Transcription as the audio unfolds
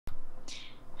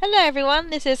Hello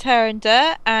everyone, this is Hurr and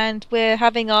Durr, and we're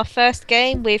having our first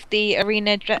game with the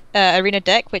arena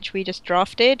deck, which we just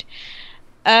drafted.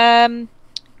 Um,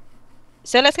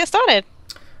 so let's get started.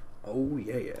 Oh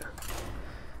yeah.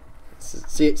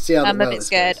 See how I'm a well bit this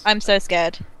scared. goes. I'm so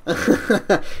scared.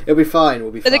 It'll be fine. We'll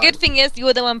be But the fine. good thing is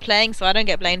you're the one playing, so I don't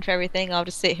get blamed for everything. I'll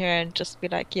just sit here and just be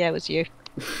like, "Yeah, it was you."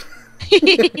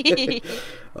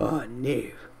 Oh no.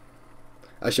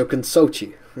 I shall consult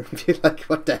you. Be like,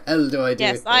 what the hell do I do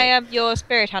Yes, I here? am your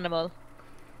spirit animal,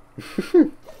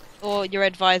 or your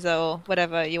advisor, or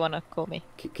whatever you want to call me.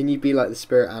 Can you be like the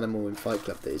spirit animal in Fight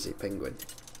Club that is a penguin?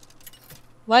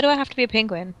 Why do I have to be a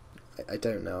penguin? I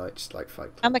don't know. I just like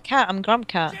Fight Club. I'm a cat. I'm Grump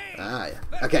Cat. Ah, yeah.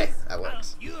 Okay, that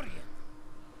works.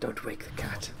 Don't wake the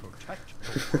cat.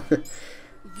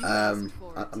 I'm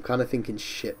kind of thinking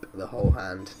ship the whole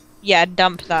hand. Yeah,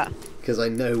 dump that. Because I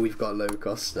know we've got low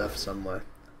cost stuff somewhere.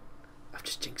 I've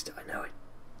just jinxed it, I know it.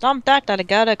 Dump that. That'll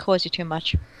gotta cause you too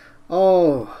much.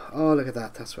 Oh, look at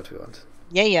that. That's what we want.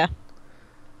 Yeah, yeah.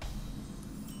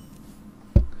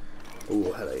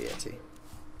 Oh, hello, Yeti.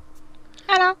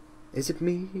 Hello. Is it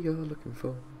me you're looking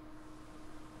for?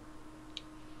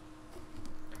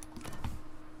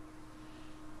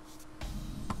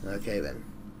 Okay, then.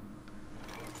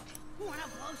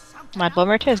 My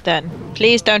bomber it is then.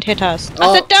 Please don't hit us.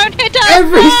 I said don't hit us!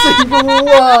 Every single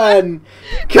one!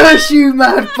 Curse you,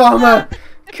 Mad Bomber!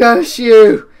 Curse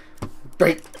you!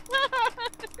 Break!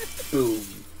 Boom.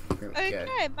 There we go.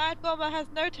 Okay, Mad Bomber has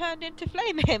no turned into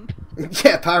Flame Imp.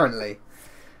 Yeah, apparently.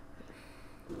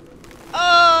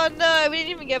 Oh no, we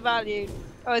didn't even get valued.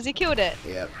 Oh, has he killed it?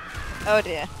 Yep. Oh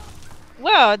dear.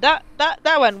 Well, that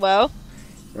went well.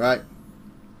 Right.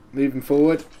 Moving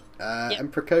forward. Yep.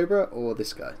 Emperor Cobra or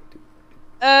this guy?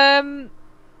 Um,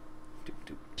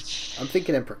 I'm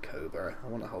thinking Emperor Cobra. I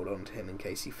want to hold on to him in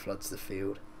case he floods the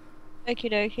field.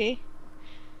 okie dokie.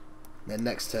 Then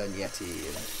next turn, Yeti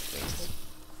and things.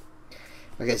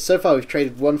 Okay, so far we've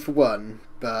traded 1 for 1,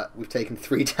 but we've taken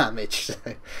 3 damage, so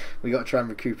we got to try and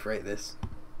recuperate this.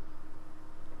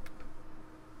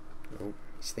 Oh,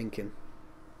 he's thinking.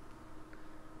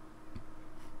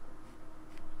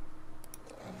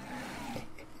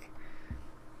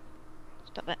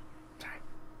 Stop it. Sorry.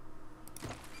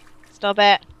 Stop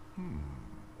it.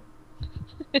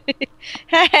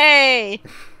 Hey!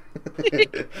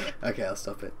 Okay, I'll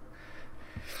stop it.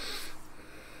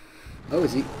 Oh,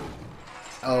 is he?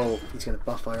 Oh, he's going to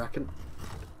buff, I reckon.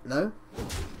 No?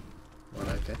 Well,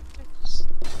 okay.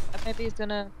 Maybe he's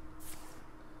gonna.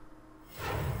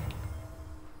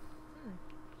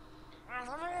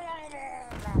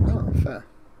 Oh, fair.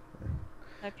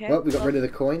 Okay. Well, we got rid of the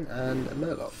coin and a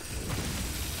Murloc.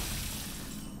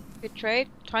 Good trade.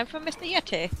 Time for Mr.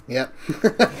 Yeti. Yep.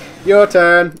 Your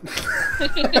turn.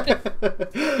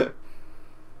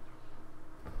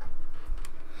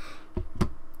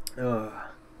 Oh.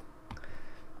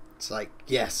 It's like,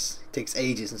 yes. It takes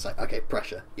ages and it's like, okay,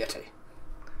 pressure. Yeti.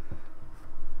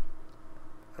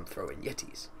 I'm throwing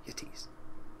Yetis. Yetis.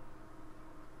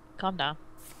 Calm down.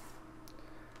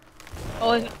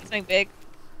 Oh, he's something big.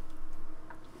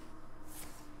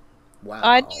 Wow.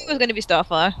 I knew it was going to be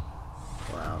Starfire.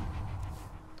 Wow.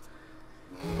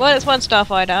 Well, it's one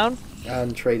Starfire down.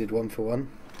 And traded 1 for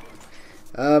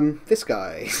 1. This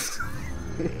guy.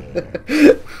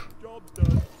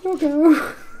 You'll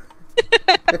go.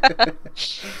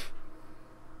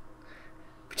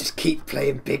 We just keep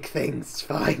playing big things, it's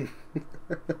fine.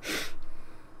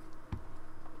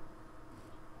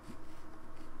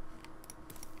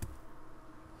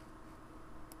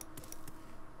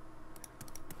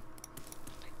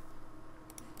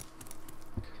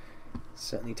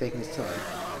 Certainly taking his time.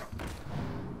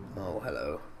 Oh,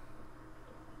 hello.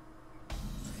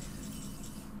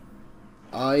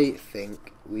 I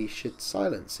think we should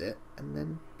silence it and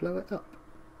then blow it up.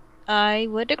 I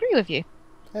would agree with you.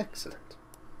 Excellent.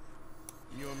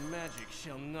 Your magic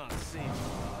shall not save you.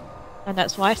 And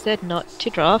that's why I said not to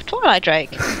draft Twilight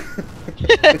Drake.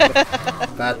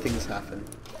 Bad things happen.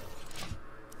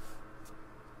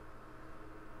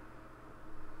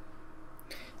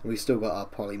 We've still got our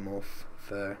polymorph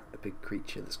for a big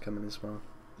creature that's coming as well.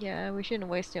 Yeah, we shouldn't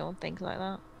waste it on things like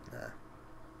that. Nah.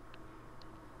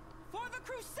 For the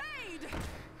crusade!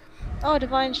 Oh,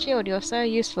 Divine Shield, you're so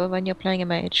useful when you're playing a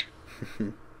mage.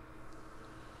 He's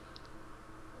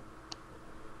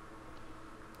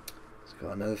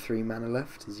got another 3 mana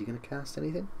left. Is he going to cast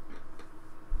anything?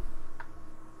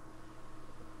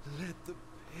 Let the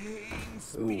pain Ooh,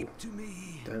 speak to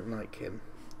me. don't like him.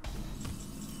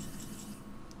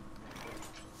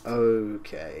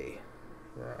 Okay,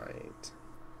 right.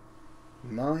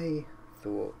 My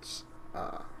thoughts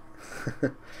are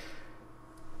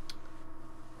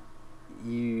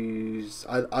use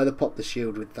either pop the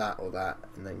shield with that or that,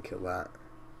 and then kill that,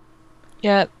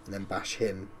 Yeah. and then bash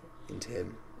him into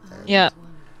him. And Yeah.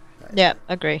 that is Yeah. it.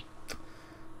 Agree.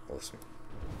 Awesome.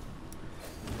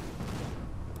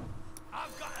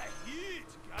 I've got a huge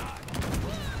gun.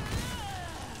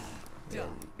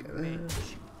 Go there.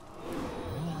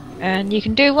 And you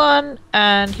can do one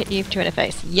and hit you 2 in the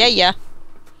face. Yeah, yeah.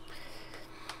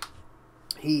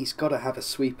 He's got to have a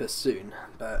sweeper soon,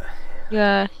 but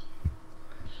Yeah.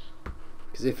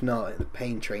 because if not, the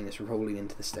pain train is rolling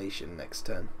into the station next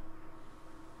turn.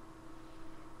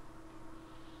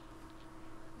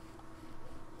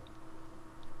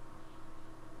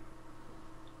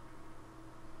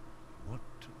 What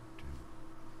to do?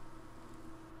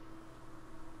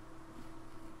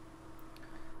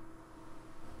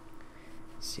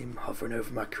 See him hovering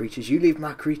over my creatures. You leave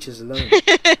my creatures alone.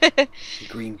 You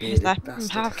green He's bearded like,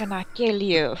 bastard. how can I kill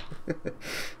you?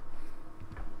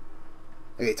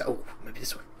 Okay, oh, maybe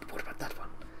this one. What about that one?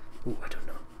 Oh, I don't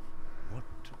know. What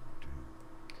to do?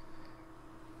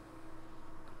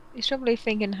 He's probably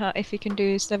thinking how if he can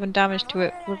do 7 damage to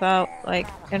it without like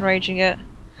enraging it.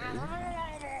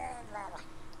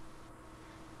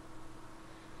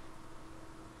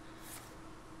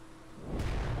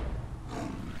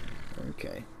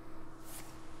 Okay.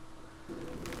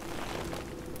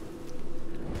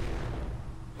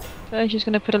 So he's just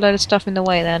gonna put a load of stuff in the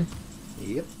way then.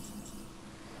 Yep.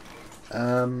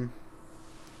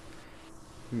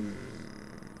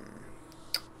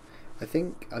 I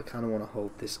think I kind of want to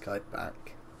hold this guy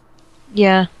back,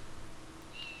 Yeah.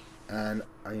 and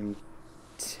I'm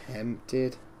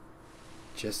tempted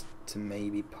just to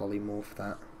maybe polymorph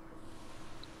that.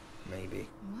 Maybe.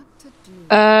 What to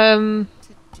do? Um. To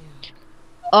do.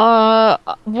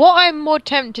 What I'm more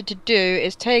tempted to do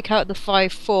is take out the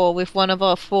 5/4 with one of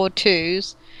our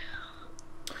 4/2s,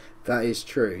 That is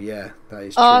true. Yeah, that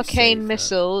is true. arcane Save that.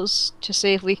 missiles, to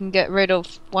see if we can get rid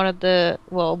of one of the,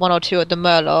 well, 1 or 2 of the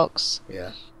Murlocs,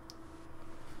 Yeah.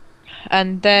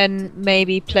 and then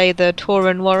maybe play the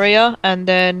Tauren warrior, and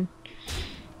then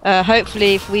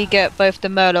hopefully if we get both the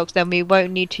Murlocs, then we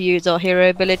won't need to use our hero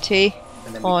ability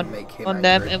And then we on can make him on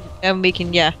them, angry. and we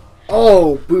can, yeah.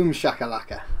 Oh, boom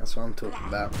shakalaka. That's what I'm talking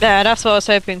about. Yeah, that's what I was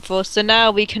hoping for. So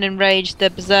now we can enrage the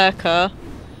Berserker,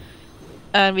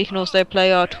 and we can also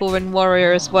play our Tauren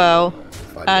warrior as well,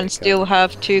 Five and minute still code.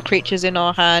 have 2 creatures in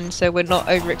our hand, so we're not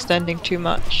overextending too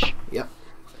much. Yep.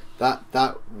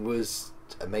 That was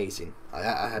amazing. I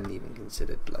hadn't even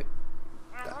considered like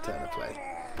that turn of play.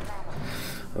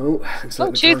 Oh, looks like Oh,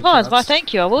 we're 2 drawing cards. Why,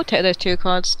 thank you. I will take those 2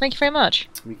 cards. Thank you very much.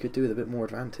 We could do with a bit more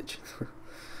advantage.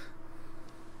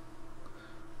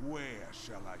 Where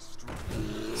shall I strike?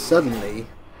 Suddenly,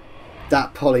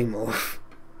 that polymorph.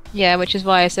 Yeah, which is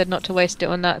why I said not to waste it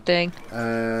on that thing.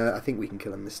 I think we can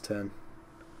kill him this turn.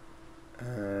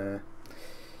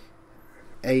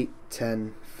 8,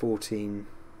 10, 14.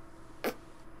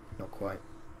 Not quite.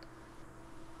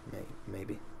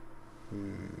 Maybe.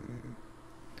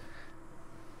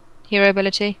 Hero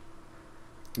ability.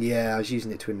 Yeah, I was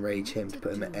using it to enrage him to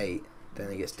put him at 8.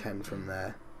 Then he gets 10 from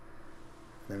there.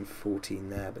 Then 14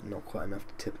 there, but not quite enough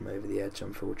to tip him over the edge,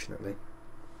 unfortunately.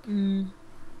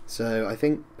 So I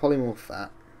think polymorph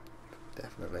that.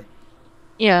 Definitely.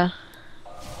 Yeah.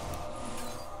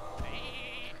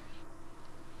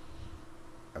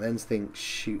 I then think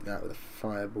shoot that with a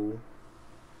fireball.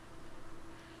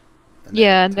 And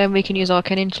Yeah, and then we can use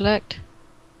Arcane Intellect.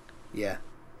 Yeah.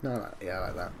 No, I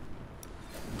like that.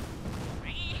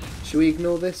 Should we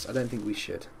ignore this? I don't think we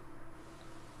should.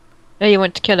 Oh, you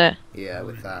want to kill it? Yeah,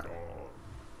 with that.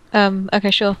 Okay,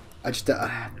 sure. I just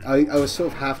I was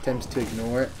sort of half tempted to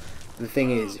ignore it. The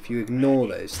thing is, if you ignore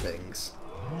those things,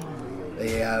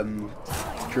 the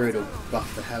druid will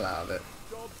buff the hell out of it.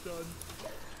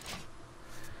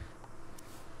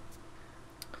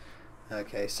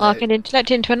 Okay, so Arcane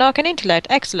Intellect into an Arcane Intellect.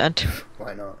 Excellent.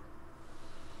 why not?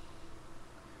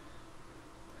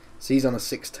 So he's on a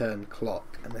 6-turn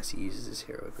clock unless he uses his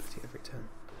hero ability every turn.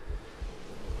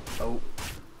 Oh,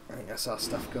 I think that's our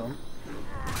stuff gone.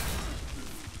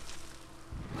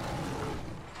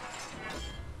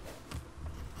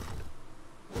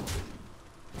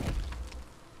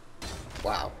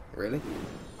 Wow, really?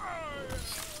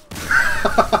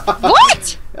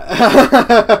 What?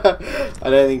 I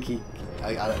don't think he.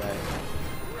 I don't know.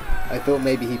 I thought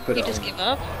maybe he put You it just on. give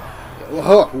up?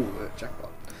 Whoa,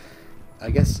 jackpot. I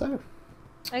guess so.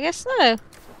 I guess so.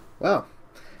 Well,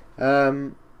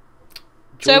 So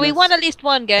join we us- won at least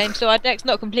one game, so our deck's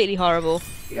not completely horrible.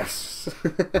 Yes.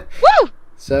 Woo!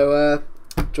 So,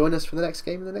 join us for the next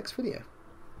game in the next video.